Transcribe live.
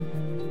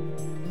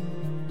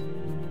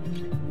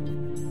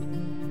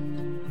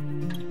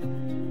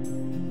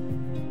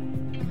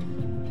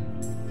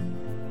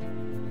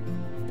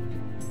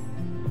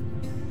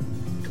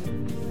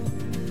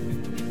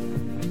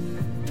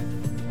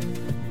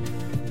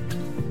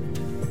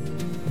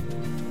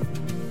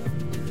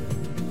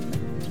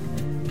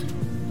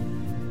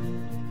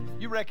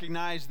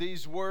recognize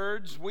these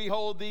words. We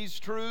hold these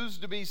truths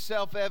to be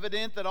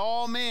self-evident that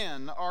all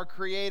men are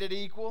created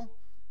equal.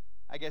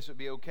 I guess it would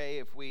be okay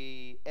if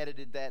we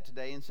edited that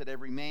today and said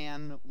every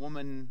man,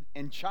 woman,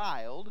 and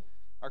child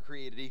are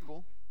created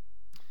equal.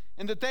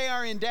 And that they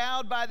are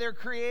endowed by their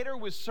Creator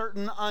with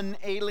certain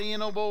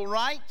unalienable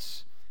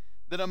rights,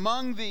 that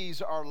among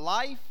these are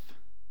life,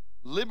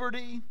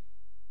 liberty,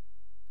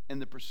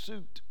 and the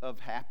pursuit of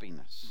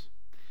happiness.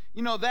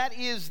 You know, that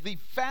is the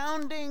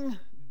founding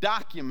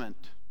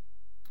document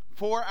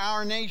for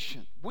our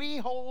nation. We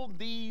hold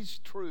these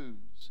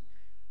truths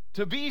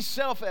to be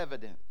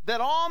self-evident,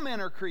 that all men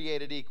are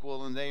created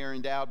equal and they are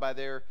endowed by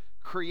their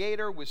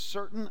Creator with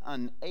certain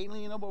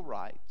unalienable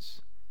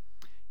rights.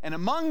 And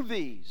among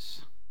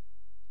these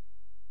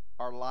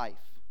are life.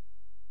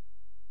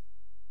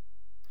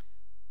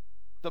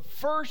 The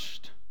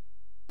first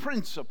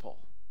principle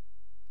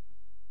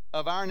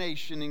of our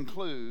nation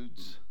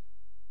includes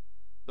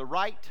the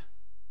right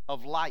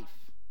of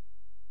life.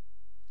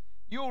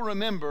 You'll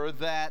remember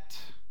that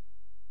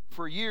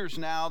for years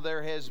now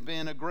there has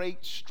been a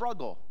great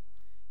struggle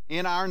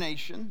in our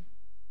nation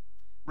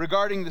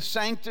regarding the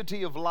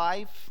sanctity of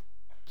life,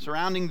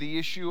 surrounding the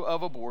issue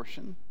of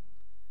abortion.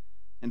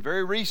 And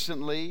very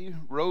recently,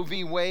 Roe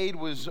v. Wade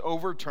was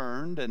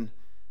overturned, and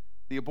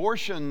the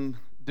abortion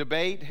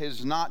debate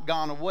has not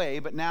gone away,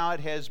 but now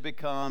it has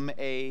become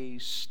a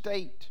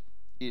state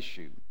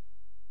issue.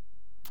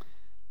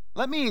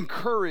 Let me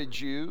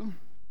encourage you,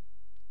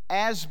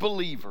 as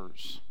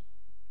believers,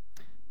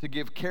 to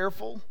give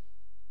careful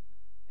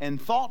and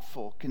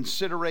thoughtful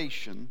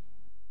consideration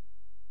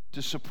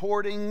to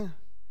supporting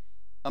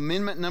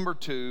Amendment number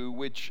 2,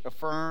 which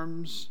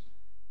affirms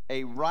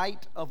a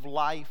right of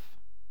life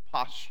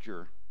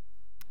posture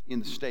in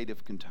the state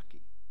of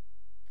Kentucky.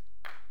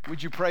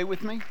 Would you pray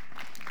with me?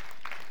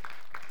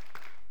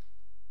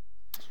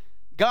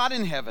 God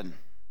in heaven,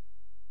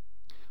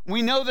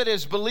 we know that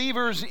as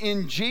believers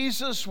in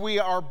Jesus, we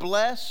are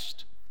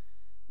blessed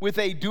with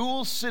a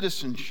dual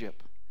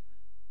citizenship.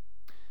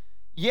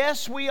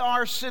 Yes, we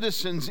are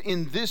citizens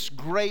in this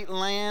great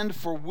land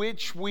for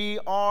which we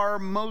are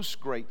most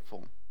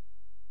grateful.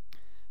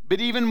 But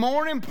even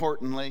more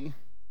importantly,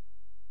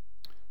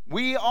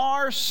 we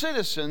are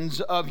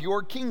citizens of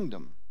your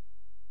kingdom.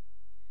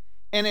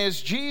 And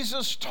as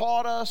Jesus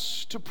taught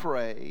us to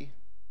pray,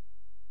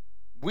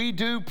 we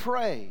do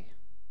pray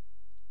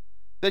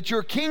that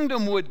your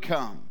kingdom would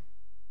come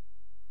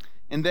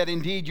and that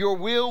indeed your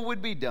will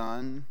would be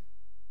done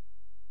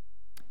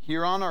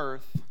here on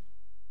earth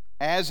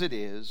as it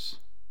is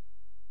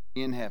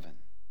in heaven.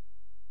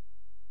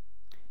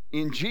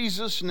 In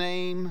Jesus'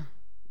 name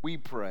we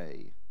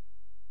pray.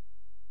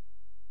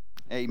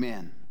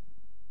 Amen.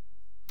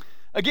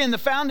 Again, the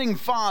founding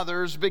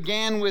fathers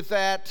began with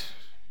that,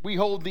 we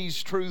hold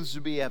these truths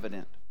to be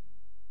evident.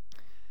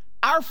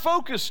 Our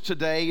focus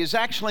today is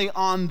actually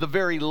on the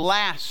very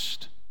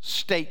last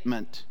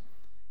statement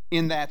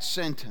in that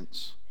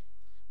sentence.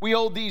 We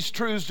hold these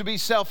truths to be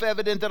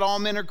self-evident that all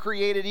men are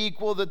created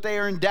equal, that they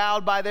are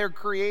endowed by their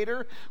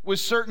Creator with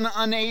certain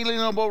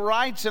unalienable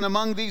rights, and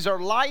among these are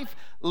life,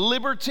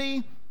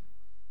 liberty,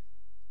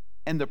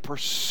 and the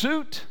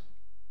pursuit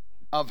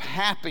of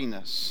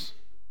happiness.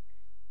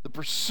 The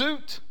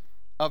pursuit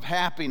of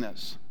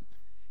happiness.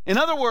 In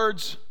other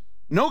words,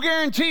 no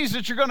guarantees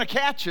that you're going to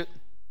catch it.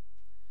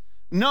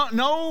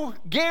 No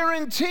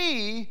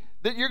guarantee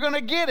that you're going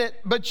to get it,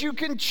 but you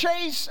can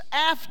chase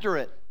after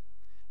it.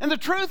 And the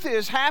truth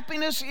is,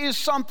 happiness is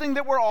something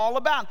that we're all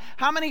about.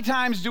 How many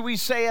times do we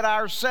say it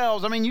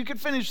ourselves? I mean, you could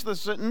finish the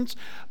sentence,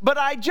 but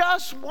I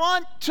just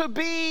want to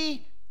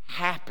be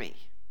happy.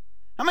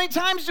 How many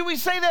times do we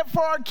say that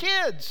for our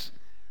kids?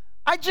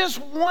 I just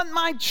want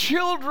my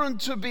children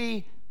to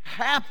be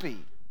happy.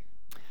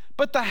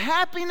 But the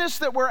happiness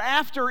that we're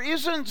after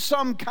isn't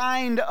some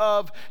kind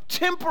of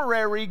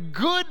temporary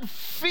good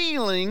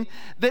feeling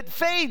that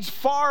fades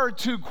far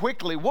too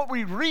quickly. What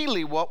we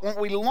really want, what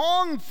we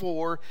long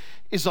for,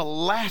 is a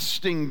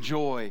lasting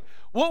joy.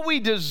 What we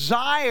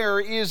desire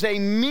is a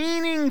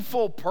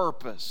meaningful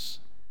purpose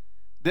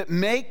that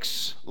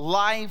makes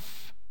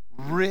life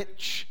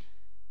rich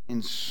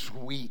and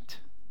sweet.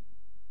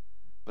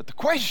 But the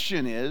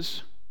question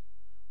is,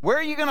 where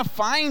are you going to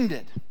find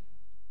it?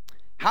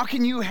 How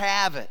can you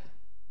have it?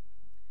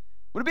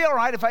 Would it be all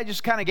right if I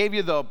just kind of gave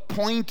you the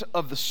point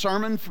of the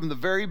sermon from the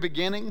very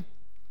beginning?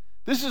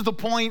 This is the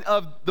point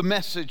of the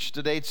message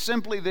today. It's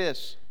simply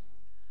this: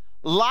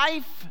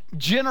 life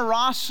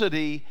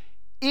generosity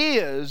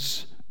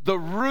is the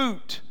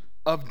root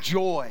of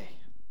joy.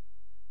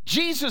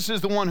 Jesus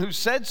is the one who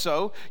said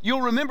so.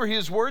 You'll remember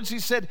his words. He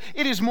said,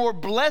 "It is more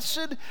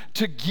blessed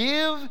to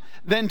give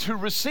than to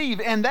receive."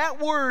 And that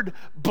word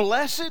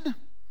blessed,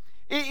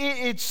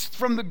 it's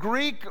from the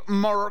Greek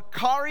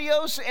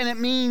makarios, and it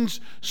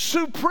means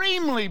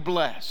supremely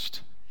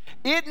blessed.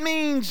 It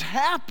means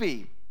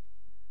happy.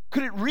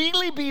 Could it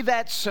really be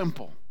that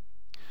simple?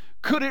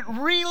 Could it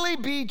really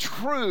be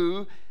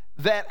true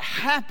that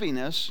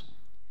happiness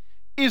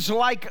is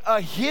like a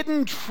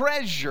hidden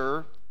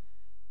treasure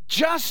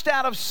just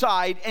out of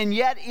sight, and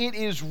yet it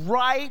is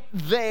right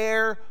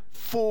there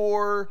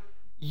for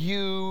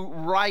you,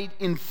 right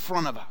in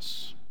front of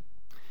us.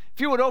 If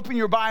you would open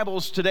your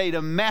Bibles today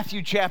to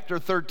Matthew chapter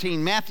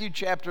 13. Matthew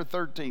chapter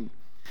 13.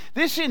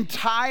 This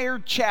entire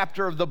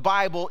chapter of the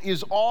Bible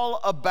is all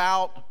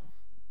about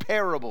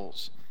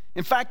parables.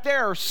 In fact,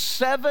 there are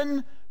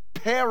 7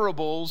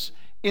 parables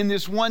in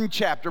this one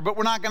chapter, but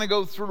we're not going to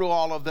go through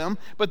all of them.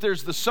 But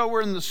there's the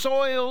sower and the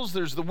soils,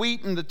 there's the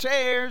wheat and the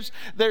tares,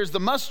 there's the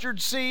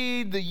mustard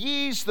seed, the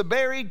yeast, the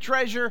buried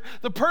treasure,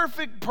 the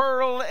perfect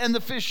pearl, and the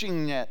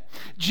fishing net.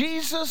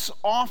 Jesus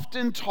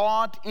often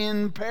taught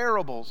in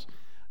parables.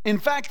 In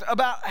fact,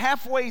 about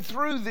halfway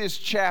through this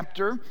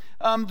chapter,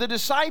 the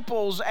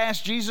disciples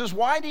asked Jesus,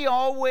 "Why do you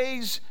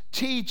always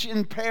teach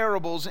in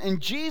parables?" And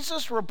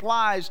Jesus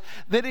replies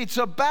that it's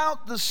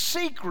about the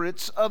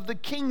secrets of the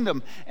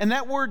kingdom. And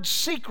that word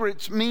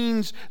secrets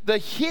means the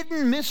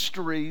hidden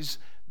mysteries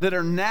that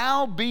are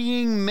now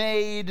being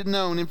made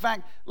known. In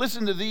fact,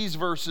 listen to these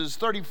verses,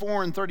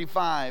 34 and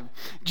 35.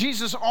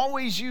 Jesus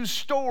always used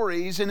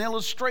stories and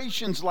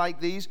illustrations like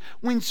these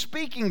when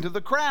speaking to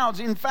the crowds.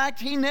 In fact,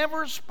 he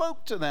never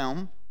spoke to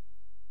them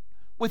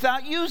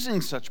without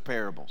using such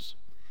parables.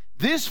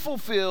 This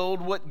fulfilled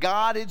what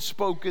God had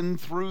spoken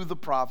through the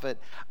prophet.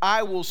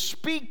 "I will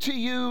speak to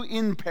you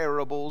in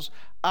parables.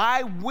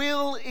 I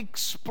will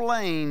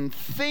explain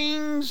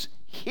things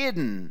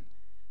hidden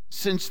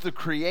since the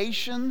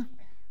creation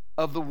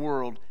of the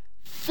world."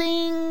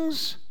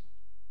 Things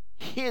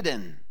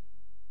hidden.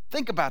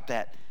 Think about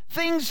that.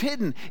 Things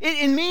hidden.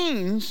 It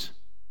means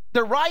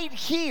they're right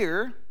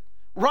here,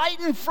 right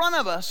in front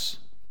of us,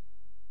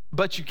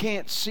 but you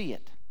can't see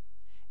it.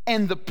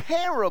 And the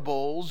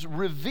parables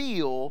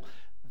reveal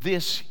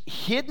this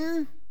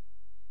hidden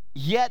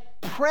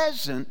yet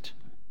present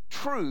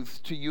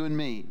truth to you and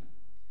me.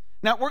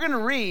 Now, we're going to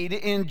read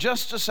in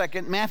just a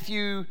second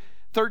Matthew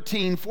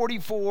 13,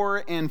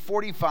 44 and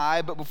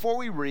 45. But before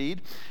we read,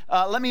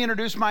 let me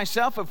introduce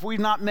myself. If we've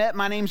not met,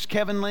 my name's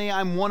Kevin Lee.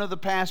 I'm one of the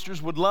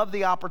pastors. Would love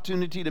the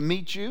opportunity to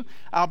meet you.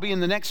 I'll be in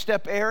the Next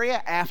Step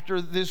area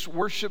after this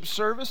worship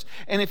service.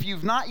 And if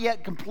you've not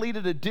yet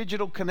completed a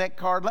digital Connect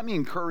card, let me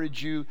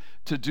encourage you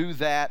to do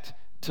that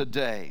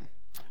today.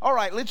 All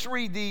right, let's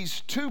read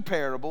these 2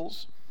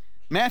 parables.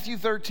 Matthew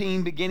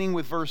 13, beginning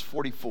with verse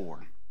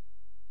 44.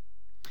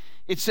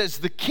 It says,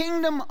 "The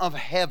kingdom of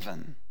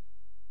heaven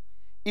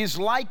is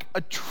like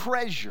a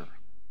treasure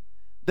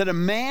that a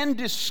man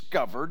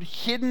discovered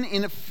hidden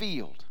in a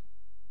field.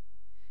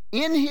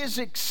 In his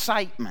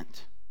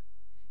excitement,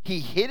 he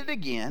hid it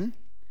again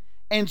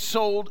and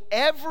sold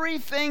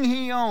everything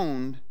he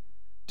owned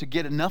to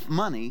get enough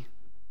money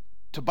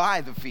to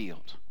buy the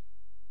field.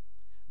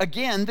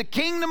 Again, the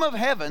kingdom of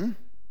heaven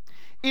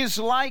is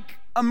like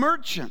a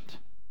merchant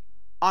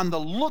on the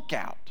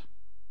lookout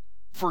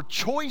for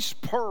choice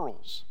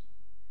pearls.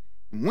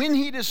 When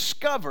he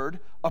discovered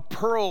a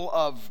pearl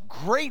of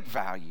great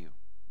value,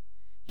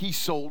 he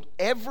sold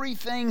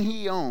everything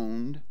he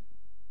owned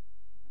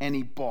and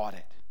he bought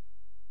it."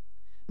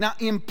 Now,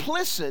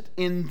 implicit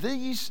in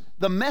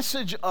the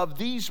message of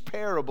these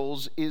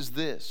parables is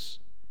this: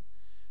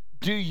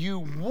 do you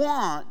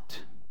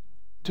want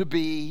to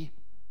be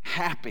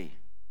happy?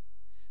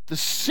 The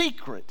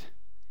secret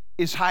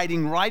is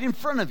hiding right in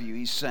front of you,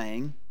 he's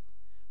saying.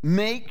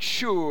 Make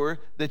sure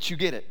that you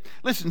get it.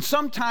 Listen,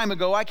 some time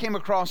ago, I came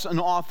across an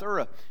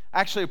author,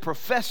 actually a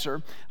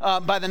professor,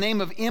 by the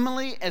name of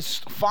Emily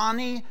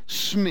Estefany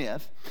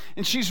Smith.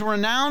 And she's a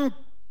renowned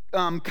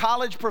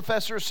college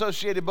professor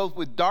associated both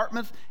with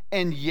Dartmouth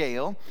and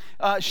Yale.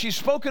 She's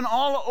spoken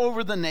all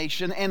over the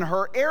nation, and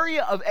her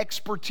area of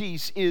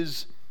expertise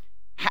is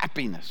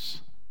happiness.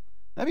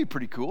 That'd be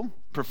pretty cool.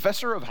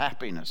 Professor of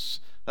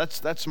happiness.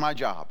 That's my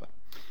job.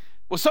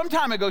 Well, some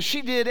time ago,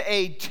 she did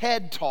a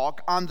TED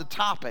Talk on the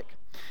topic,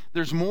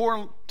 "There's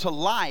more to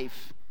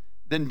life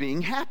than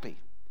being happy."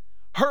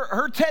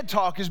 Her TED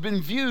Talk has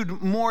been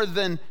viewed more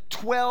than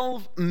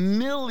 12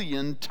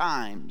 million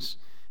times.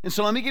 And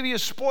so let me give you a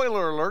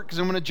spoiler alert, because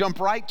I'm going to jump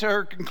right to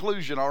her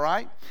conclusion, all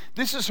right?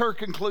 This is her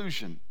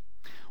conclusion.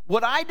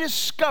 "What I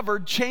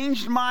discovered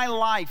changed my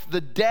life.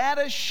 The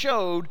data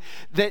showed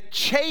that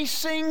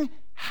chasing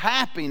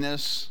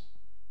happiness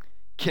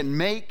can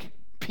make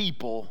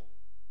people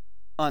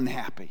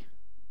unhappy."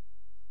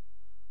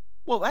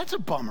 Well, that's a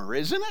bummer,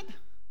 isn't it?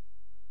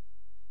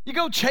 You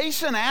go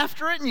chasing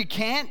after it and you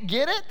can't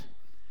get it.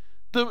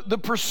 The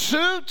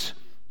pursuit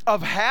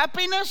of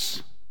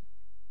happiness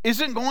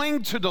isn't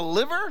going to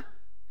deliver.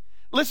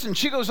 Listen,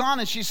 she goes on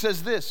and she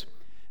says this: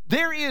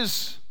 "There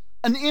is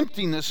an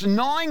emptiness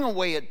gnawing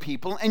away at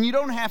people, and you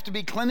don't have to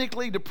be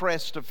clinically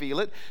depressed to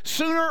feel it.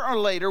 Sooner or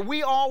later,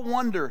 we all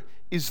wonder,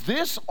 is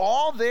this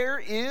all there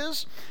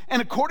is?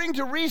 And according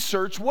to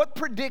research, what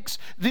predicts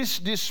this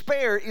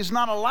despair is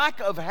not a lack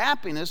of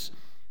happiness,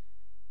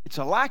 it's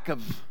a lack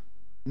of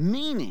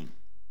meaning.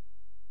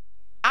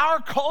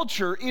 Our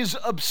culture is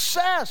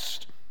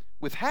obsessed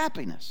with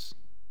happiness,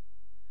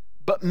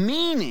 but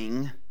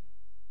meaning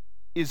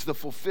is the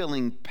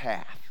fulfilling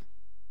path."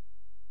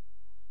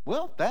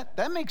 Well,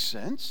 that makes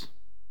sense.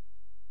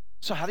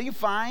 So how do you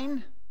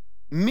find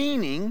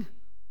meaning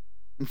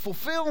and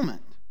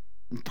fulfillment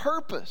and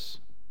purpose?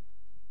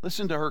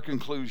 Listen to her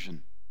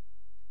conclusion.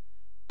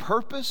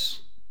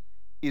 Purpose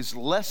is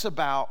less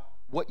about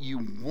what you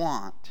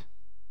want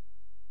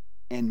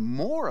and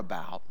more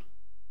about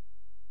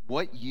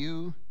what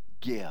you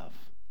give.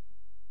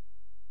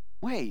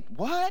 Wait,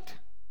 what?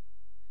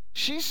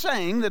 She's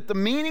saying that the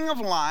meaning of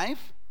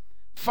life,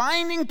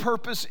 finding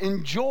purpose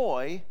and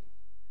joy,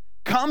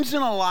 comes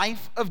in a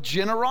life of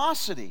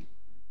generosity.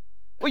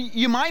 Well,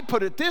 you might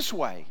put it this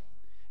way.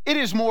 It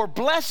is more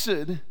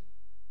blessed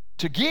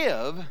to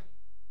give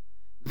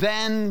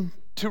than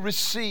to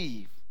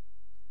receive.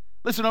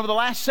 Listen, over the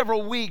last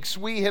several weeks,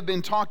 we have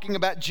been talking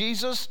about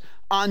Jesus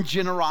on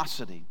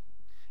generosity.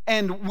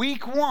 And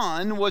week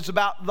 1 was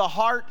about the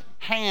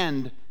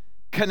heart-hand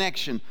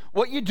connection.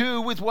 What you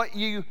do with what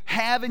you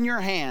have in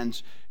your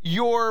hands,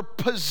 your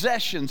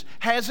possessions,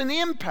 has an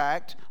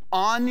impact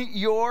on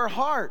your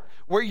heart.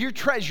 Where your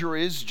treasure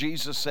is,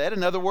 Jesus said.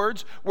 In other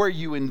words, where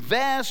you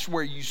invest,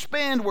 where you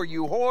spend, where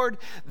you hoard,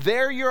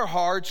 there your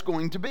heart's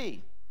going to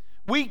be.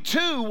 Week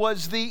 2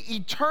 was the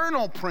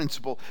eternal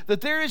principle, that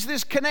there is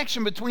this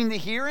connection between the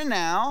here and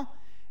now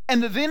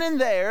and the then and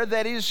there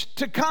that is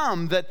to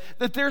come, that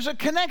there's a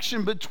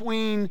connection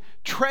between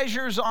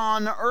treasures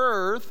on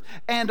earth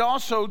and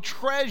also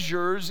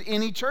treasures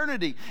in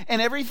eternity.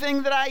 And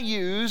everything that I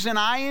use and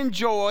I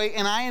enjoy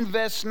and I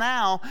invest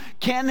now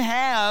can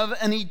have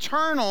an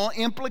eternal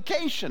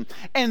implication.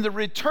 And the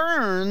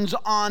returns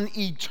on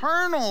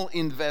eternal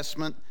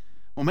investment,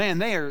 well, man,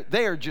 they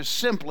are just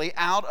simply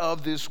out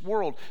of this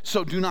world.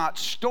 So do not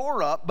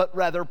store up, but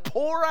rather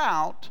pour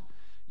out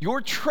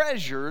your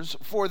treasures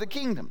for the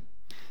kingdom.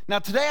 Now,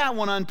 today I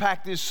want to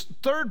unpack this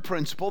third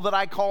principle that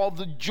I call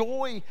the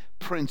joy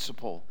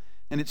principle.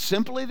 And it's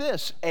simply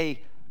this,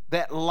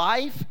 that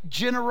life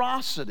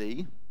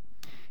generosity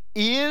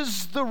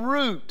is the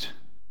root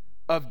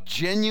of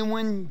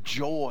genuine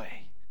joy.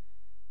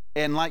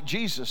 And like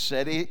Jesus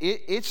said,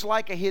 it's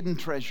like a hidden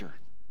treasure,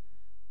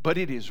 but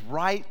it is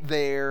right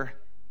there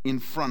in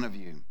front of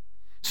you.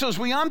 So as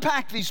we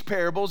unpack these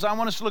parables, I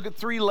want us to look at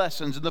 3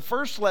 lessons. And the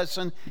first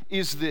lesson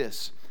is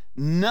this: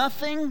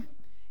 nothing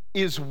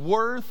is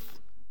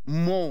worth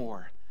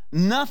more.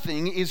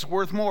 Nothing is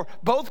worth more.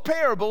 Both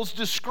parables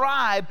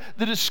describe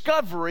the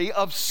discovery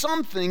of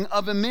something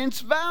of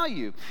immense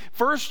value.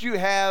 First, you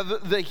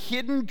have the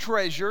hidden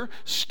treasure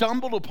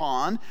stumbled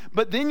upon,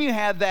 but then you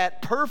have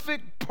that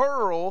perfect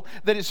pearl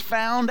that is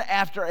found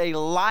after a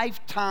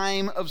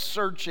lifetime of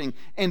searching.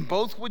 And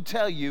both would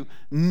tell you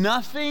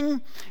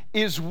nothing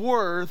is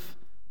worth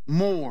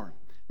more.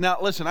 Now,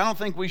 listen, I don't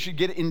think we should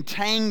get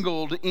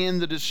entangled in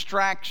the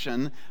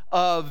distraction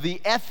of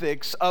the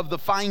ethics of the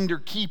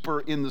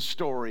finder-keeper in the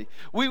story.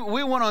 We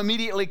want to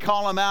immediately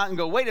call him out and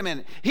go, wait a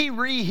minute, he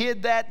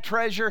re-hid that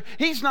treasure.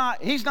 He's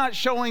not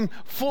showing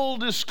full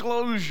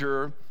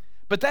disclosure,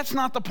 but that's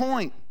not the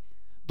point.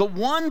 The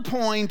one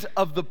point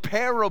of the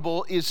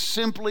parable is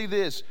simply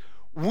this: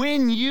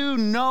 when you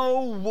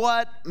know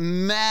what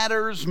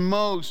matters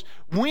most,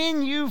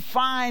 when you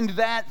find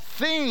that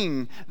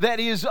thing that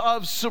is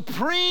of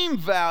supreme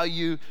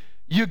value,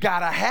 you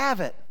gotta have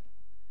it.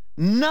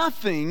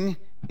 Nothing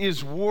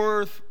is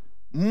worth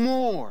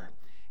more.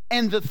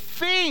 And the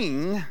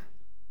thing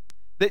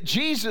that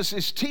Jesus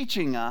is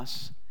teaching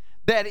us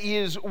that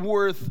is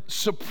worth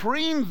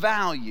supreme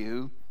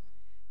value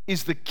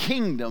is the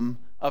kingdom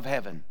of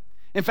heaven.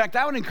 In fact,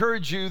 I would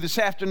encourage you this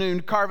afternoon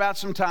to carve out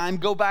some time,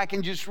 go back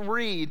and just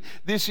read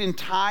this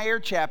entire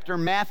chapter,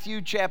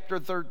 Matthew chapter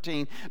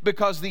 13,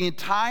 because the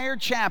entire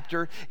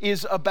chapter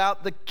is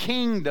about the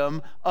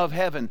kingdom of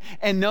heaven.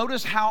 And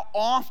notice how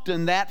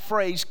often that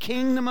phrase,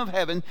 kingdom of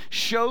heaven,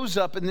 shows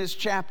up in this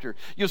chapter.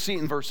 You'll see it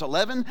in verse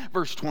 11,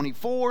 verse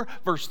 24,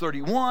 verse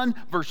 31,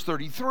 verse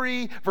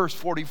 33, verse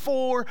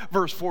 44,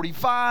 verse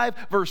 45,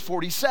 verse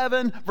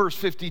 47, verse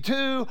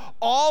 52,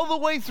 all the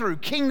way through,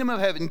 kingdom of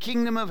heaven,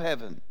 kingdom of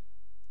heaven.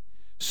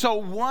 So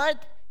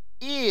what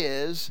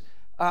is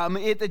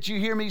it that you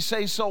hear me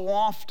say so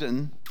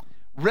often?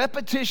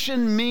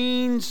 Repetition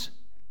means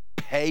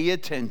pay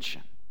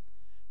attention.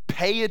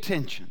 Pay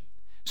attention.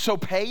 So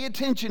pay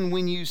attention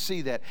when you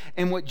see that.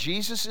 And what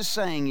Jesus is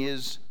saying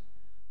is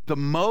the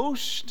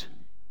most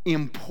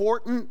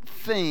important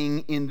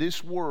thing in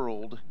this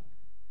world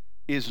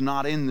is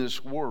not in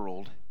this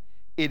world.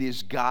 It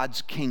is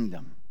God's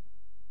kingdom.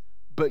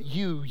 But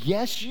you,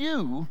 yes,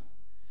 you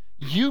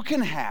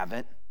can have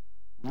it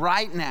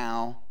right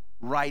now,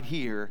 right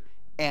here,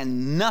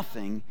 and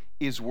nothing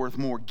is worth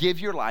more. Give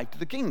your life to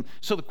the kingdom.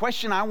 So the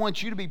question I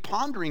want you to be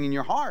pondering in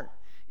your heart,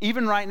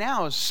 even right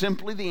now, is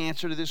simply the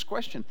answer to this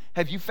question.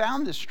 Have you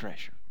found this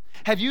treasure?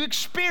 Have you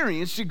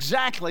experienced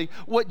exactly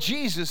what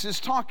Jesus is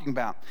talking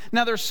about?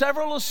 Now, there are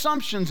several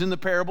assumptions in the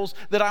parables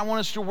that I want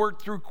us to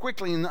work through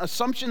quickly. And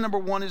assumption number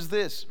 1 is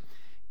this: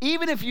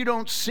 even if you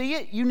don't see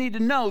it, you need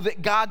to know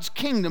that God's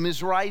kingdom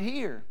is right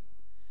here.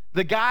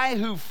 The guy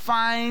who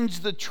finds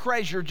the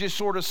treasure just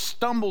sort of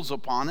stumbles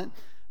upon it,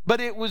 but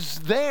it was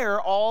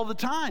there all the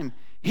time.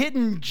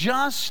 hidden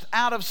just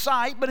out of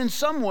sight, but in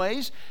some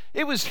ways,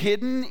 it was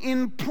hidden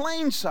in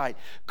plain sight.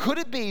 Could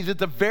it be that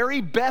the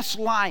very best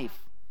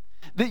life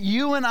that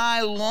you and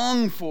I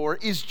long for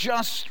is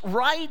just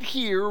right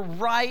here,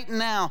 right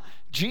now?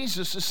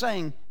 Jesus is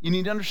saying, you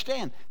need to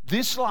understand,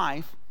 this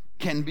life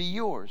can be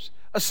yours.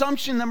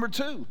 Assumption number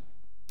 2,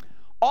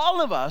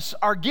 all of us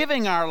are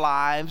giving our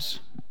lives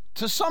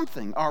to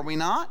something, are we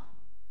not?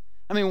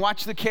 I mean,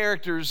 watch the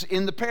characters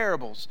in the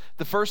parables.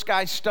 The first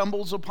guy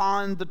stumbles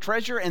upon the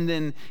treasure and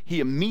then he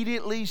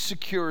immediately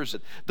secures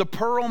it. The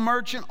pearl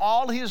merchant,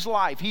 all his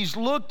life, he's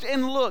looked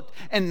and looked,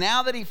 and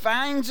now that he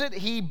finds it,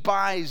 he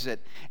buys it.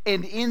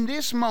 And in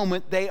this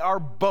moment, they are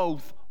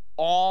both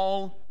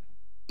all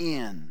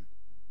in.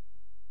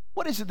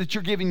 What is it that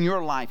you're giving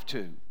your life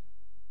to?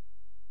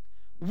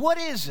 What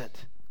is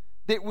it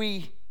that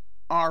we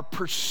are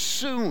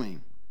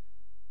pursuing?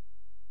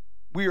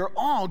 We are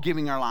all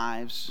giving our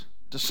lives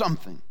to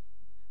something.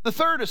 The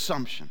third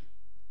assumption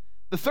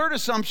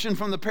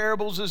from the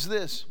parables is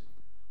this: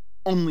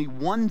 only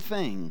one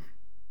thing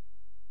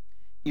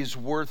is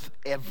worth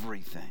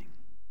everything.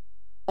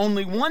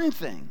 Only one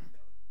thing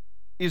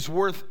is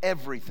worth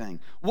everything.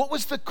 What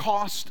was the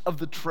cost of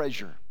the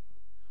treasure?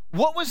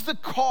 What was the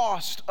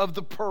cost of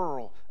the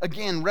pearl?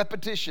 Again,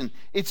 repetition.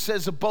 It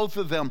says of both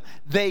of them,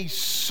 they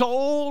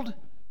sold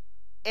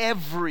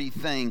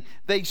everything.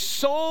 They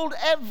sold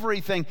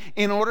everything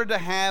in order to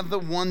have the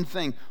one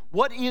thing.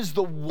 What is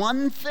the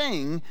one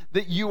thing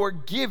that you are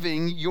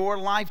giving your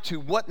life to?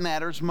 What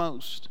matters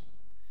most?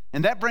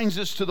 And that brings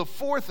us to the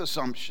fourth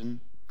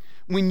assumption.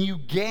 When you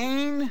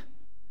gain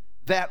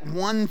that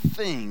one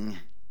thing,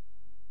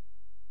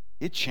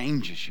 it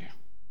changes you.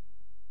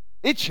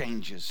 It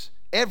changes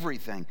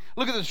everything.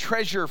 Look at the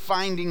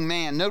treasure-finding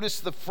man. Notice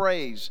the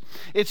phrase.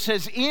 It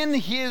says, in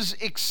his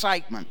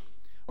excitement.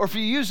 Or if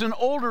you use an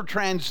older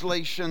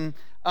translation,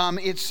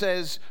 it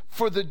says,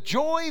 for the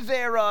joy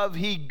thereof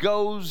he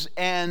goes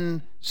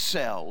and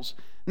sells.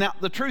 Now,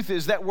 the truth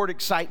is that word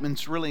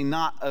excitement's really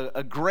not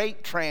a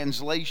great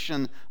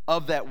translation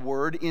of that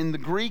word. In the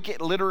Greek,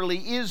 it literally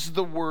is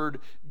the word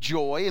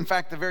joy. In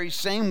fact, the very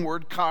same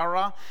word,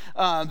 chara,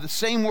 the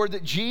same word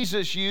that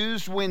Jesus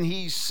used when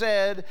he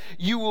said,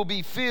 you will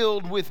be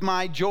filled with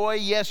my joy.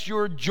 Yes,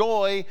 your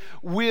joy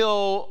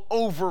will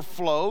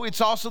overflow.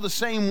 It's also the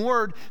same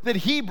word that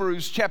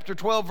Hebrews chapter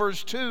 12,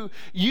 verse 2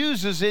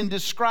 uses in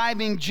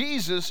describing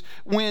Jesus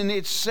when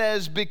it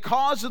says,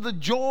 because of the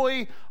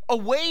joy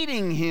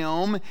awaiting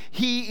him,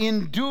 he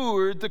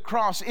endured the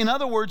cross. In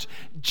other words,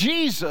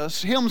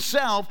 Jesus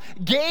himself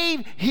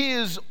gave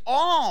his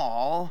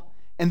all,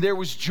 and there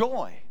was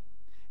joy.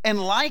 And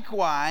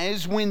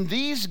likewise, when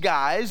these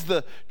guys,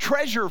 the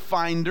treasure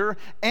finder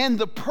and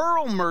the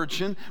pearl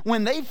merchant,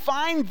 when they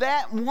find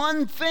that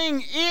one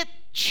thing, it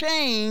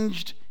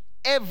changed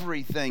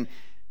everything.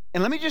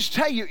 And let me just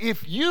tell you,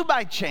 if you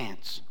by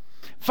chance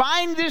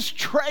find this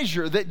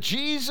treasure that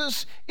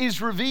Jesus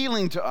is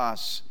revealing to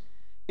us,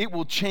 it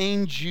will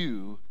change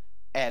you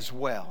as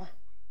well.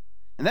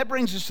 And that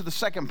brings us to the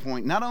second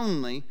point. Not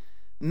only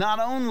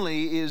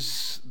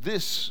is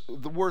this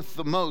worth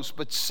the most,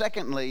 but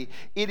secondly,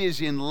 it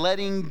is in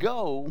letting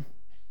go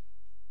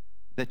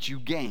that you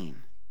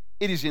gain.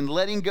 It is in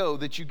letting go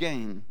that you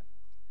gain.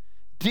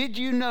 Did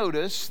you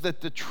notice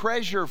that the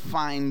treasure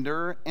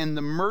finder and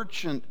the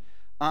merchant,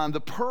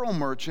 the pearl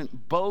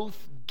merchant,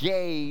 both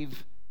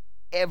gave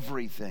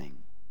everything?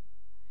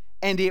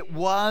 And it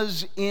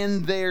was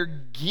in their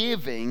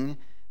giving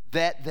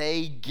that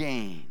they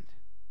gained.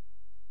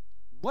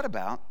 What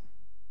about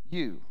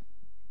you?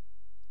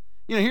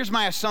 You know, here's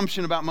my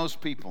assumption about most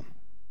people.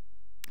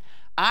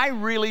 I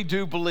really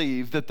do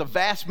believe that the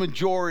vast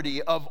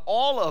majority of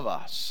all of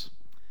us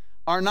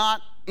are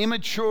not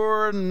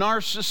immature,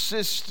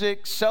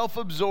 narcissistic,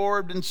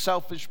 self-absorbed, and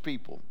selfish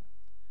people.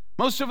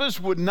 Most of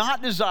us would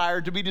not desire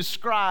to be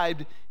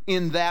described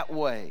in that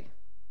way.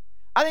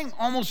 I think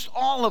almost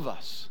all of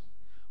us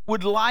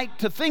would like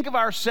to think of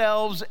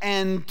ourselves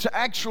and to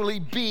actually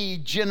be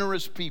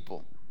generous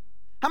people.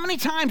 How many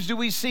times do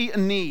we see a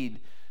need,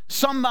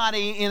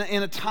 somebody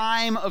in a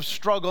time of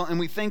struggle, and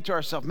we think to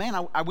ourselves,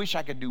 man, I wish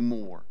I could do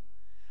more.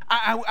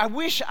 I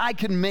wish I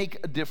could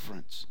make a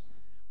difference.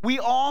 We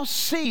all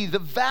see the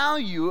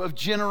value of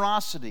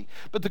generosity.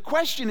 But the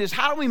question is,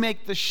 how do we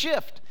make the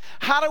shift?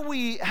 How do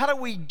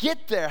we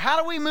get there?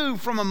 How do we move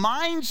from a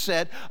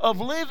mindset of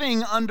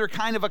living under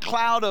kind of a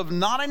cloud of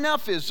not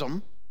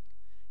enoughism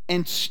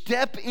and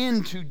step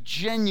into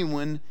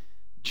genuine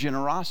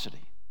generosity?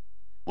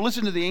 Well,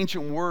 listen to the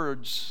ancient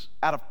words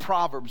out of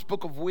Proverbs,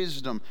 book of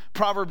wisdom.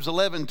 Proverbs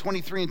 11,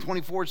 23 and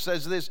 24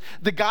 says this: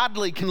 the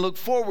godly can look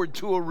forward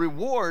to a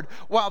reward,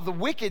 while the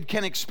wicked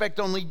can expect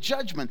only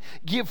judgment.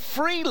 Give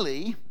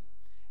freely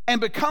and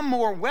become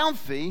more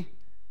wealthy.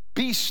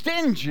 Be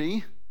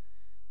stingy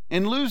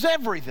and lose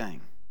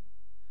everything.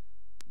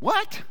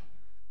 What?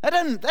 That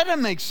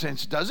doesn't make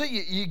sense, does it?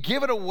 You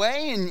give it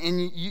away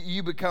and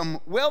you become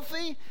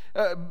wealthy,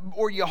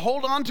 or you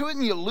hold on to it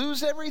and you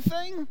lose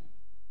everything?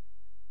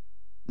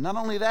 Not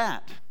only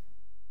that,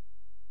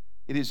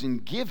 it is in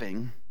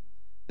giving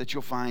that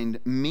you'll find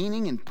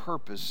meaning and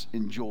purpose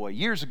and joy.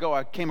 Years ago,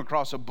 I came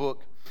across a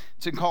book.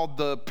 It's called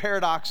The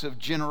Paradox of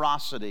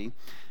Generosity.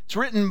 It's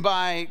written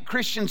by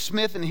Christian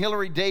Smith and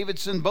Hilary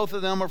Davidson. Both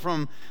of them are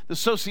from the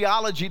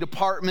sociology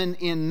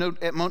department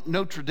at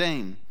Notre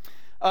Dame.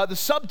 The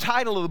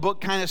subtitle of the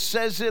book kind of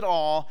says it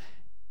all: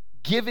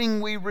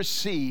 giving we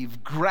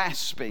receive,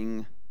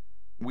 grasping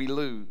we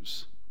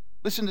lose.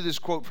 Listen to this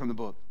quote from the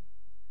book.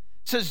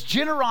 It says,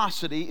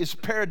 generosity is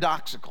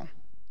paradoxical.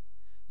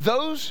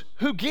 Those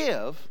who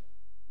give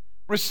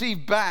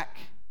receive back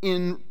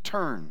in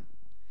turn.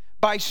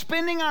 By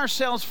spending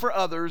ourselves for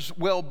others'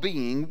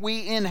 well-being,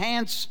 we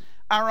enhance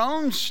our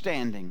own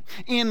standing.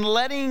 In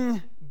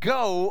letting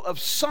go of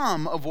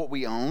some of what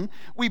we own,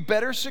 we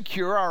better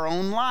secure our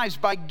own lives.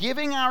 By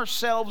giving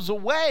ourselves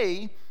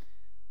away,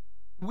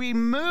 we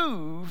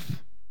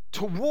move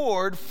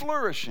toward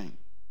flourishing.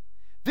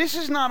 This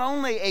is not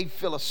only a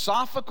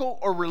philosophical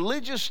or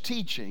religious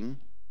teaching,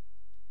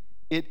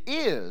 it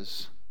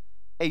is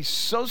a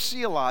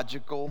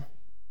sociological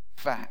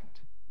fact.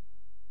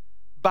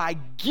 By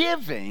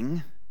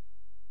giving,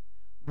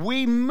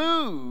 we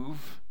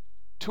move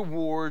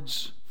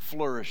towards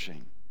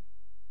flourishing.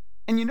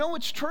 And you know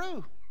it's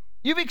true.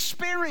 You've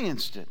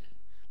experienced it.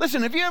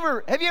 Listen, have you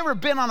ever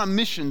been on a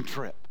mission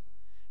trip?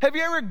 Have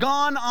you ever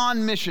gone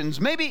on missions?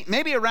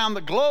 Maybe around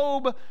the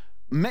globe,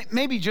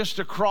 maybe just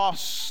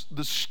across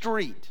the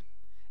street,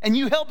 and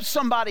you help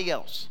somebody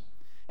else.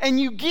 And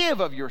you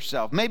give of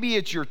yourself. Maybe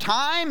it's your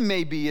time,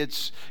 maybe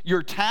it's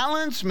your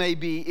talents,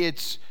 maybe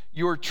it's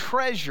your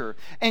treasure,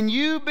 and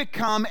you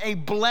become a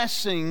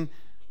blessing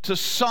to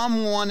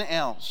someone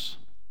else.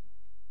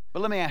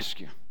 But let me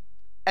ask you,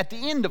 at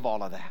the end of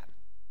all of that,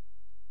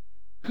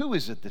 who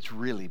is it that's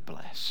really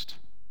blessed?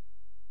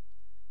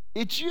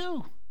 It's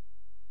you.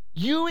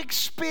 You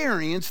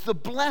experience the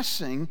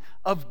blessing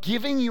of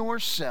giving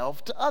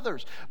yourself to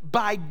others.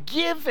 By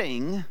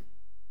giving,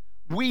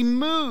 we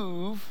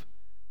move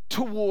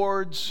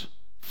towards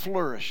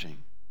flourishing.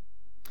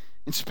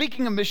 And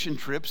speaking of mission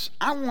trips,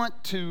 I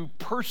want to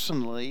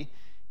personally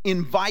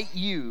invite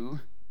you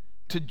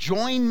to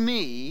join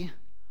me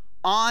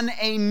on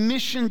a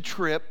mission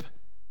trip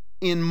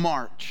in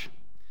March.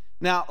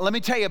 Now, let me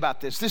tell you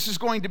about this. This is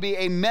going to be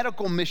a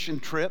medical mission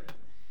trip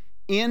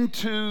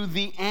into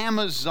the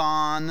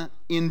Amazon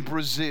in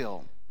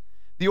Brazil.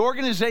 The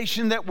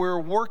organization that we're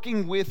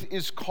working with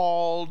is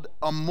called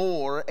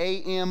Amor,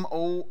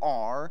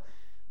 A-M-O-R.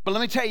 But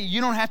let me tell you,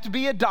 you don't have to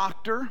be a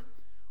doctor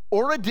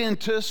or a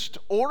dentist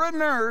or a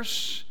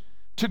nurse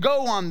to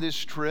go on this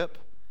trip.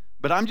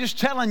 But I'm just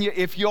telling you,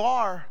 if you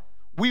are,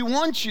 we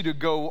want you to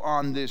go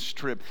on this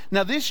trip.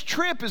 Now, this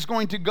trip is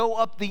going to go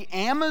up the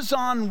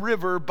Amazon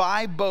River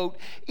by boat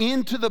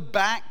into the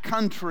back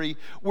country,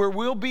 where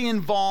we'll be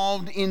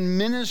involved in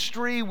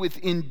ministry with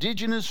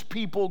indigenous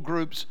people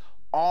groups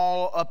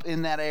all up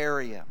in that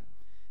area.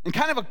 And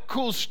kind of a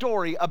cool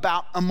story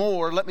about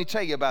Amor, let me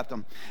tell you about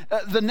them.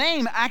 The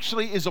name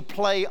actually is a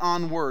play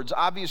on words.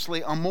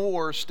 Obviously,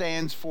 Amor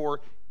stands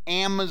for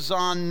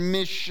Amazon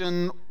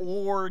Mission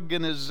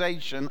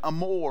Organization,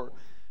 Amor.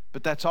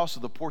 But that's also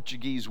the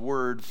Portuguese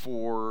word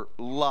for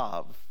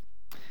love.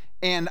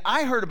 And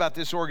I heard about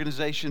this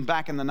organization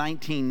back in the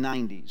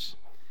 1990s.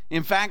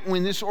 In fact,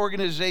 when this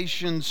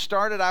organization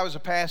started, I was a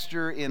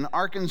pastor in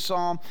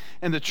Arkansas,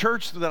 and the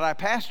church that I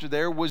pastored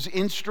there was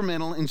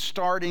instrumental in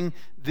starting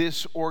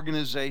this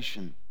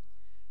organization.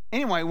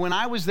 Anyway, when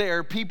I was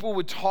there, people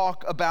would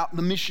talk about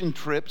the mission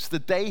trips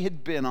that they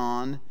had been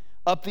on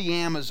up the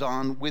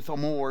Amazon with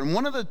Amor. And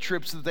one of the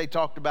trips that they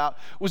talked about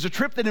was a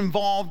trip that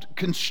involved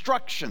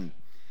construction.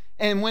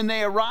 And when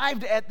they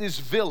arrived at this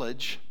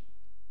village,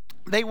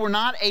 they were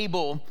not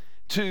able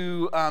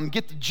to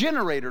get the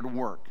generator to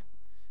work.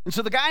 And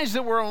so the guys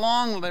that were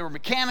along, they were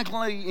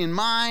mechanically in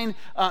mind,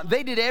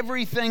 they did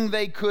everything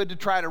they could to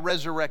try to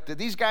resurrect it.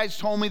 These guys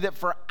told me that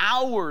for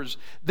hours,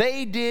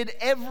 they did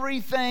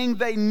everything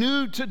they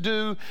knew to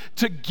do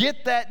to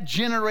get that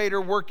generator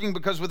working,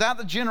 because without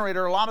the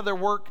generator, a lot of their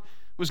work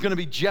was going to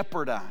be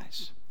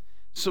jeopardized.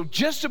 So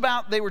just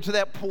about they were to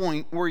that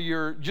point where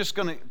you're just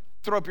going to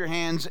throw up your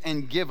hands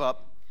and give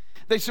up.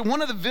 They said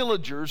one of the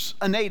villagers,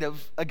 a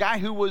native, a guy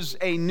who was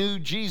a new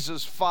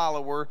Jesus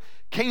follower,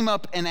 came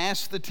up and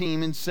asked the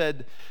team and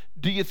said,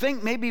 "Do you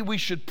think maybe we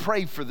should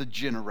pray for the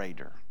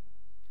generator?"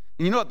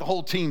 And you know what the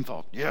whole team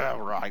thought? Yeah,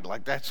 right,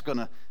 like that's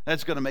gonna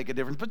make a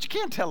difference. But you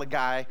can't tell a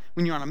guy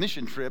when you're on a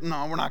mission trip,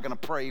 no, we're not gonna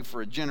pray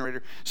for a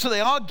generator. So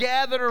they all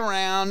gathered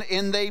around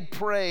and they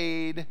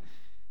prayed,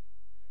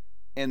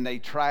 and they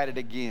tried it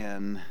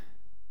again,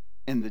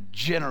 and the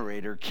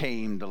generator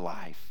came to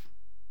life.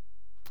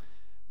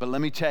 But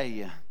let me tell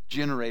you,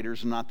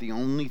 generators are not the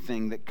only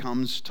thing that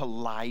comes to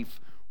life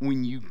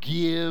when you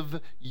give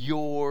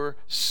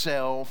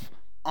yourself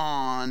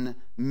on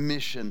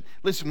mission.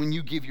 Listen, when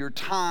you give your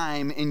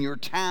time and your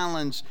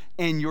talents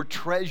and your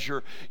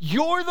treasure,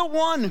 you're the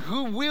one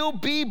who will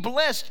be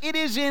blessed. It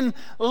is in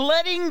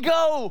letting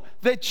go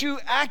that you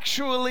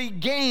actually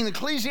gain.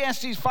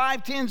 Ecclesiastes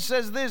 5:10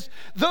 says this: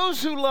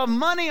 those who love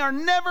money are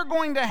never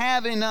going to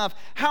have enough.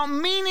 How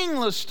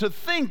meaningless to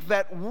think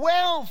that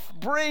wealth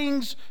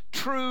brings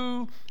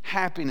true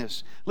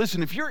happiness.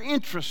 Listen, if you're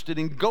interested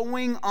in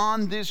going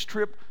on this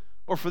trip,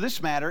 or for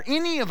this matter,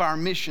 any of our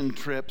mission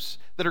trips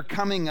that are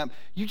coming up,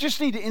 you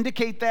just need to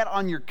indicate that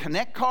on your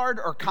Connect card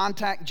or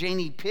contact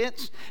Janie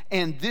Pitts.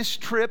 And this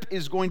trip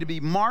is going to be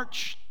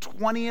March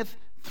 20th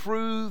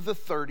through the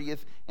 30th.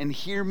 And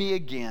hear me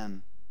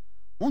again.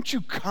 Won't you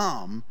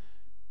come,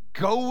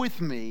 go with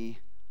me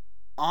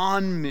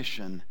on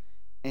mission,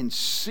 and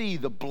see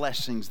the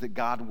blessings that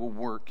God will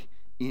work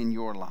in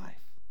your life?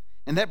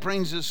 And that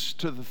brings us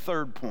to the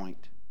third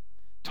point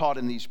taught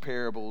in these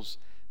parables,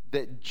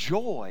 that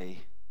joy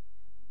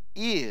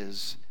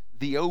is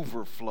the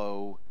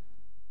overflow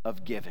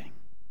of giving.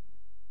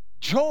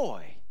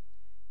 Joy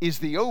is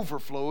the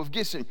overflow of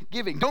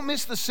giving. Don't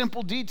miss the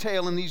simple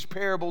detail in these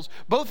parables.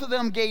 Both of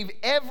them gave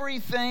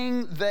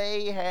everything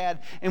they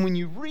had. And when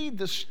you read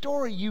the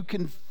story, you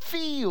can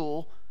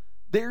feel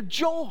their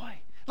joy.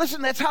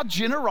 Listen, that's how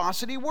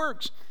generosity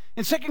works.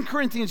 In 2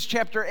 Corinthians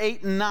chapter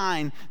 8 and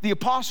 9, the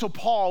Apostle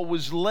Paul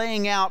was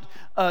laying out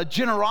a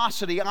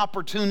generosity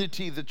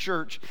opportunity to the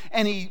church.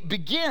 And he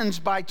begins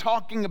by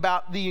talking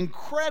about the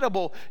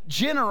incredible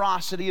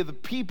generosity of the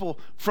people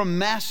from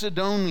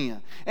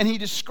Macedonia. And he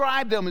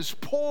described them as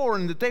poor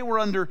and that they were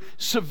under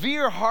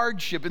severe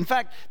hardship. In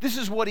fact, this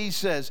is what he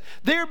says: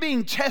 they're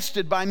being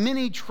tested by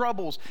many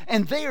troubles,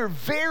 and they are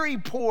very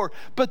poor,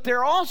 but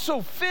they're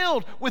also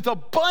filled with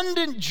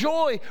abundant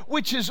joy,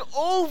 which is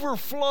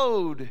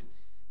overflowed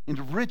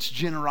into rich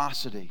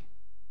generosity.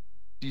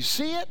 Do you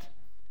see it?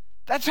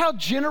 That's how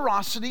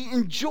generosity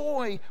and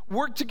joy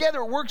work together.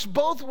 It works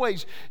both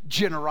ways.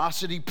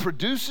 Generosity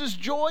produces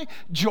joy.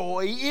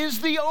 Joy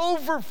is the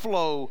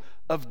overflow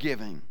of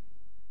giving.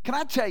 Can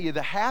I tell you,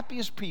 the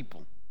happiest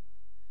people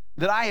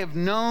that I have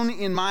known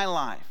in my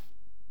life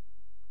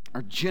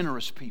are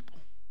generous people.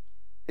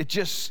 It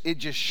just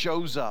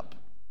shows up.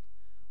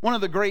 One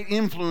of the great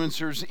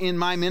influencers in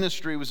my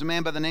ministry was a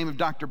man by the name of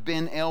Dr.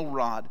 Ben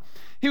Elrod.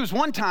 He was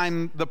one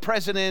time the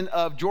president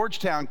of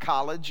Georgetown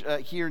College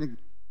here in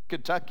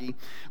Kentucky.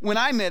 When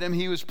I met him,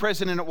 he was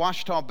president at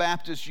Ouachita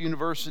Baptist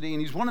University,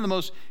 and he's one of the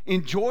most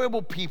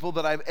enjoyable people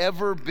that I've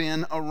ever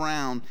been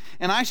around.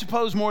 And I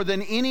suppose more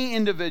than any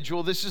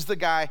individual, this is the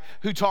guy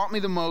who taught me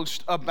the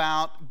most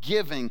about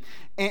giving.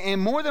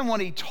 And more than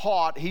what he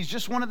taught, he's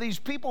just one of these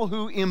people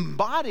who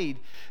embodied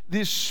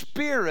this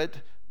spirit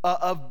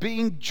of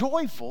being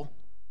joyful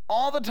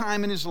all the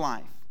time in his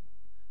life.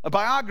 A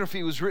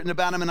biography was written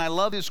about him, and I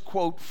love his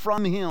quote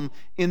from him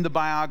in the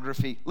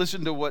biography.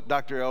 Listen to what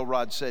Dr.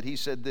 Elrod said. He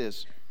said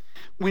this: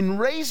 when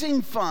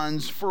raising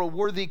funds for a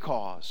worthy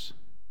cause,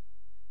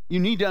 you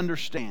need to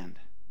understand,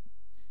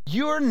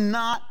 you're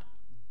not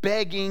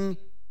begging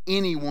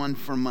anyone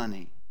for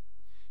money.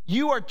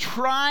 You're not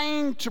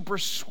trying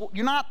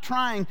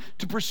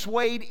to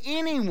persuade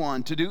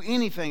anyone to do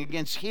anything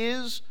against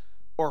his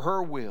or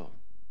her will.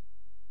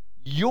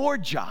 Your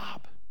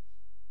job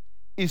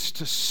is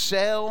to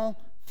sell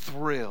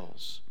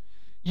thrills.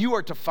 You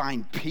are to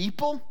find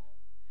people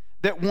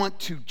that want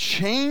to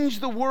change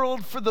the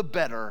world for the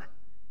better,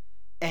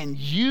 and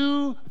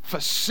you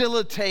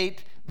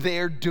facilitate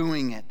their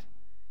doing it.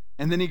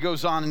 And then he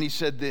goes on and he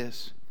said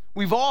this: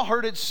 we've all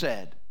heard it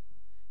said,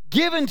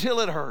 give until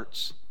it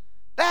hurts.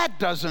 That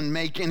doesn't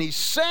make any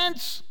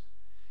sense.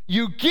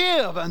 You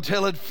give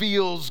until it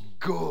feels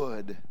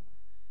good.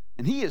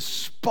 And he is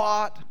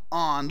spot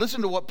on.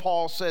 Listen to what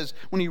Paul says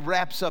when he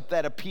wraps up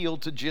that appeal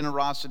to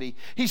generosity.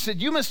 He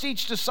said, you must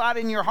each decide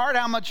in your heart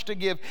how much to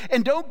give,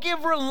 and don't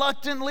give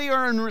reluctantly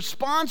or in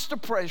response to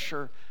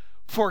pressure,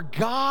 for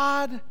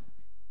God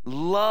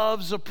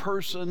loves a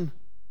person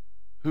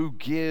who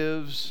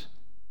gives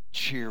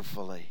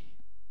cheerfully.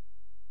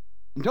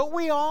 And don't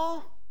we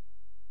all?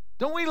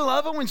 Don't we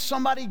love it when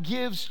somebody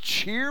gives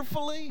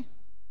cheerfully?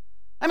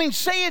 I mean,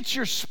 say it's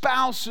your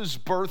spouse's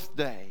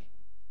birthday,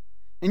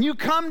 and you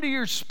come to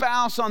your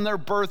spouse on their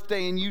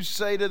birthday and you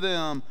say to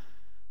them,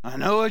 I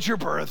know it's your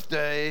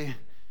birthday, and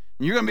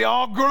you're going to be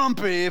all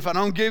grumpy if I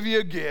don't give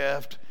you a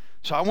gift.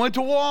 So I went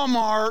to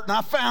Walmart and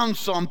I found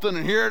something,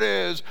 and here it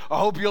is. I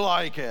hope you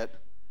like it.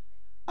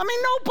 I mean,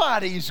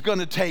 nobody's going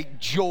to take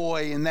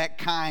joy in that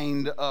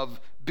kind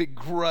of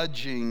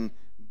begrudging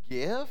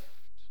gift.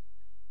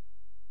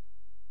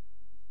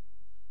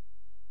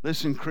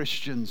 Listen,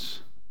 Christians,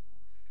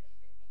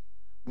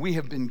 we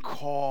have been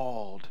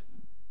called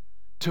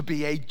to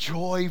be a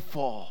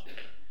joyful,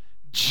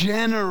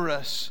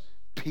 generous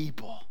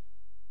people.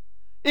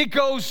 It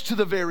goes to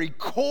the very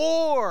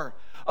core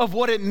of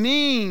what it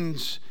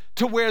means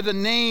to wear the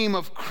name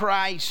of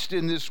Christ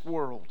in this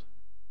world.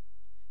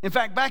 In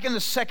fact, back in the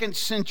 2nd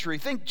century,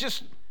 think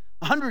just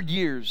 100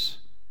 years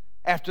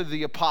after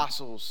the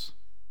apostles,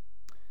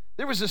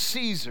 there was a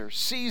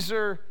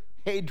Caesar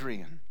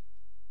Hadrian.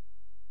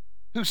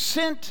 who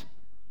sent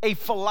a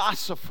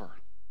philosopher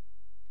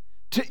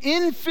to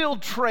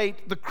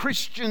infiltrate the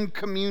Christian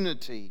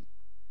community,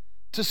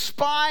 to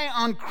spy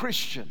on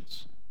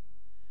Christians,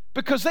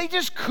 because they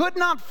just could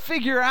not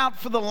figure out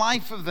for the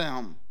life of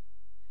them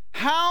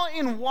how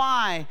and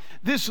why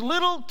this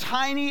little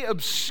tiny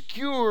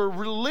obscure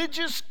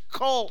religious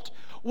cult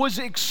was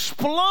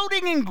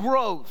exploding in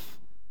growth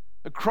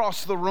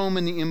across the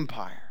Roman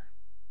Empire.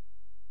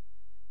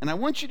 And I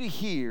want you to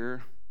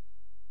hear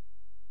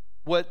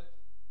what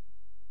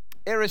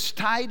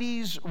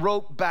Aristides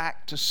wrote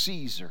back to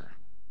Caesar,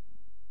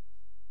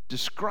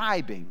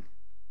 describing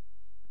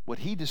what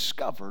he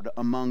discovered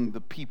among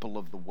the people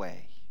of the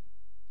way.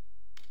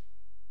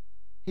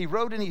 He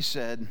wrote and he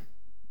said,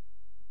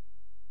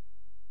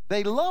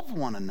 they love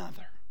one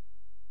another,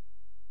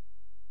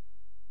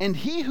 and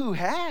he who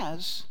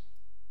has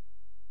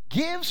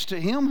gives to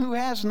him who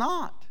has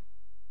not,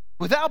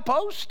 without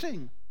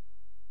boasting.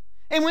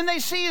 And when they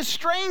see a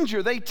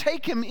stranger, they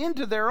take him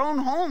into their own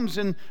homes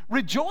and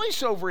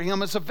rejoice over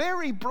him as a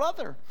very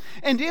brother.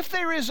 And if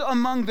there is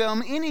among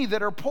them any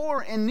that are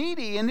poor and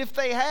needy, and if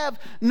they have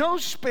no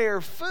spare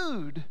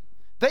food,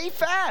 they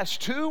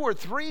fast 2 or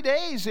 3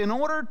 days in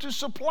order to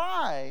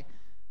supply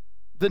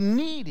the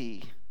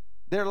needy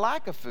their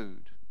lack of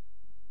food.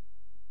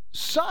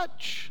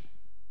 Such,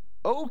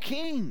 O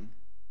King,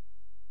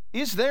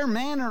 is their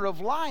manner of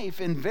life,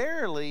 and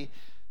verily,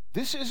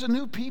 this is a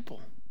new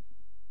people.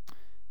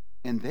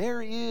 And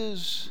there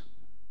is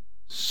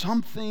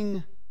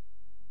something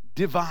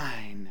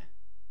divine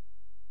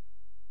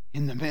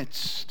in the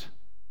midst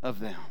of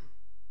them.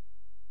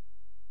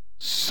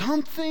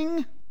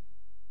 Something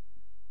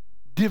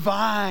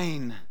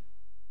divine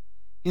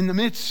in the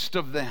midst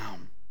of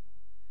them.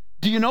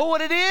 Do you know what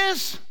it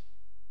is?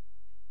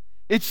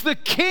 It's the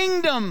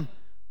kingdom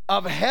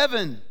of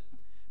heaven.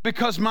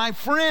 Because, my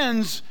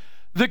friends,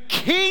 the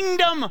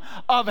kingdom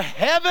of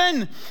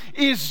heaven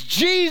is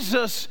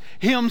Jesus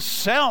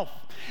himself.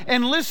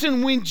 And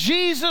listen, when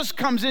Jesus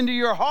comes into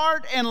your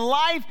heart and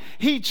life,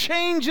 he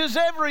changes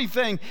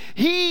everything.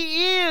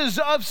 He is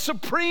of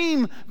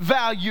supreme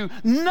value.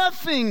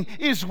 Nothing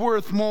is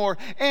worth more.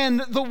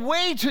 And the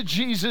way to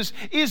Jesus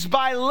is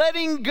by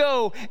letting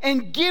go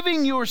and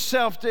giving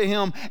yourself to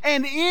him.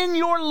 And in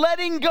your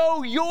letting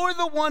go, you're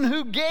the one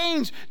who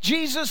gains.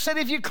 Jesus said,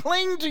 if you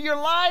cling to your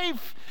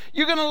life,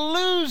 you're going to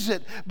lose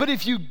it. But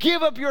if you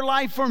give up your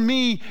life for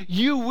me,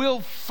 you will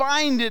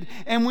find it.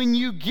 And when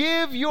you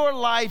give your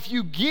life,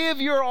 you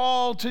give your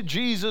all to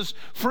Jesus,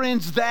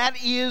 friends,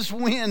 that is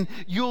when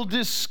you'll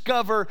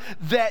discover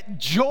that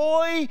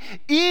joy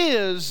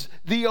is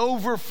the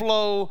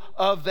overflow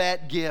of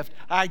that gift.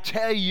 I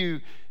tell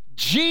you,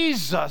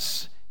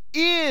 Jesus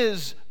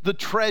is the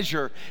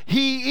treasure.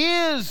 He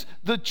is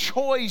the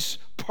choice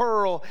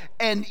pearl.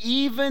 And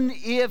even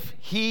if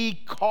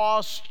he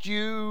cost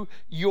you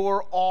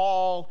your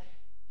all,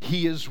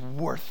 he is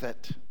worth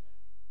it.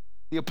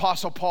 The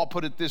Apostle Paul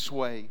put it this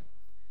way: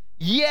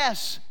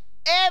 yes,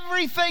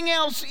 everything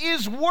else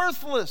is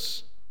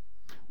worthless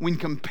when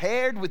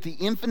compared with the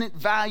infinite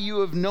value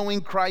of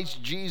knowing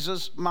Christ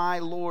Jesus my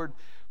Lord.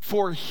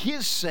 For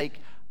his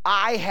sake,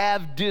 I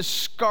have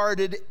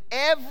discarded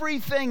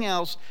everything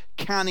else,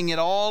 counting it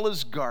all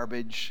as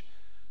garbage,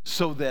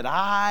 so that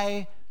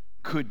I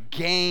could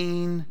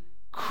gain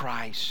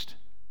Christ.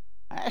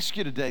 I ask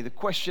you today the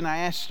question I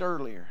asked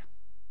earlier.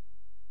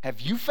 Have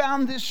you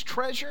found this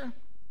treasure?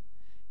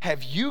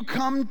 Have you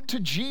come to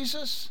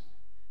Jesus?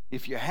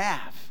 If you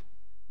have,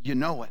 you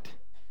know it.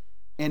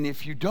 And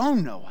if you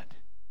don't know it,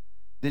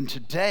 then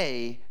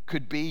today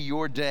could be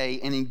your day.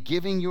 And in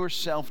giving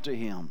yourself to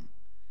him,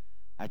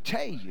 I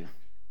tell you,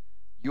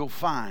 you'll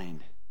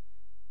find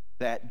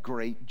that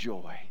great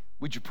joy.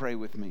 Would you pray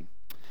with me?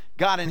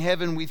 God in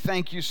heaven, we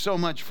thank you so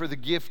much for the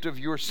gift of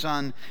your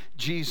Son,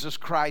 Jesus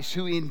Christ,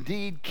 who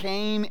indeed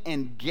came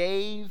and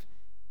gave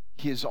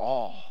his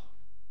all.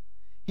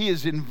 He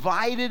has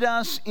invited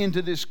us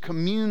into this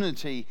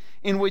community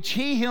in which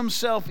he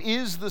himself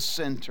is the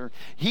center.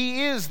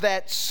 He is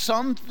that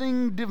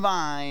something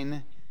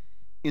divine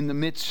in the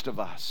midst of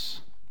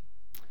us.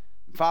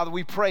 Father,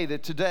 we pray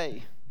that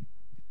today,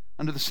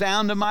 under the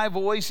sound of my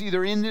voice,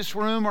 either in this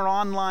room or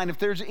online, if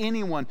there's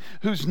anyone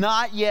who's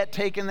not yet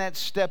taken that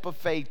step of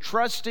faith,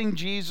 trusting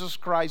Jesus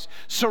Christ,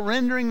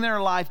 surrendering their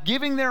life,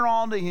 giving their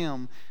all to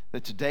him,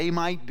 that today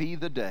might be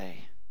the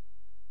day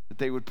that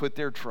they would put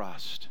their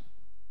trust.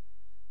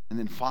 And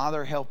then,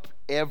 Father, help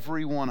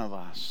every one of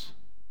us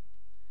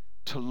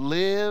to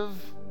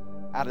live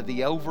out of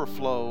the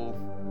overflow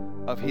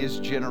of his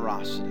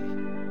generosity.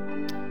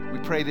 We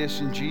pray this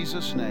in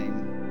Jesus'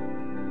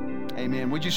 name. Amen. Would you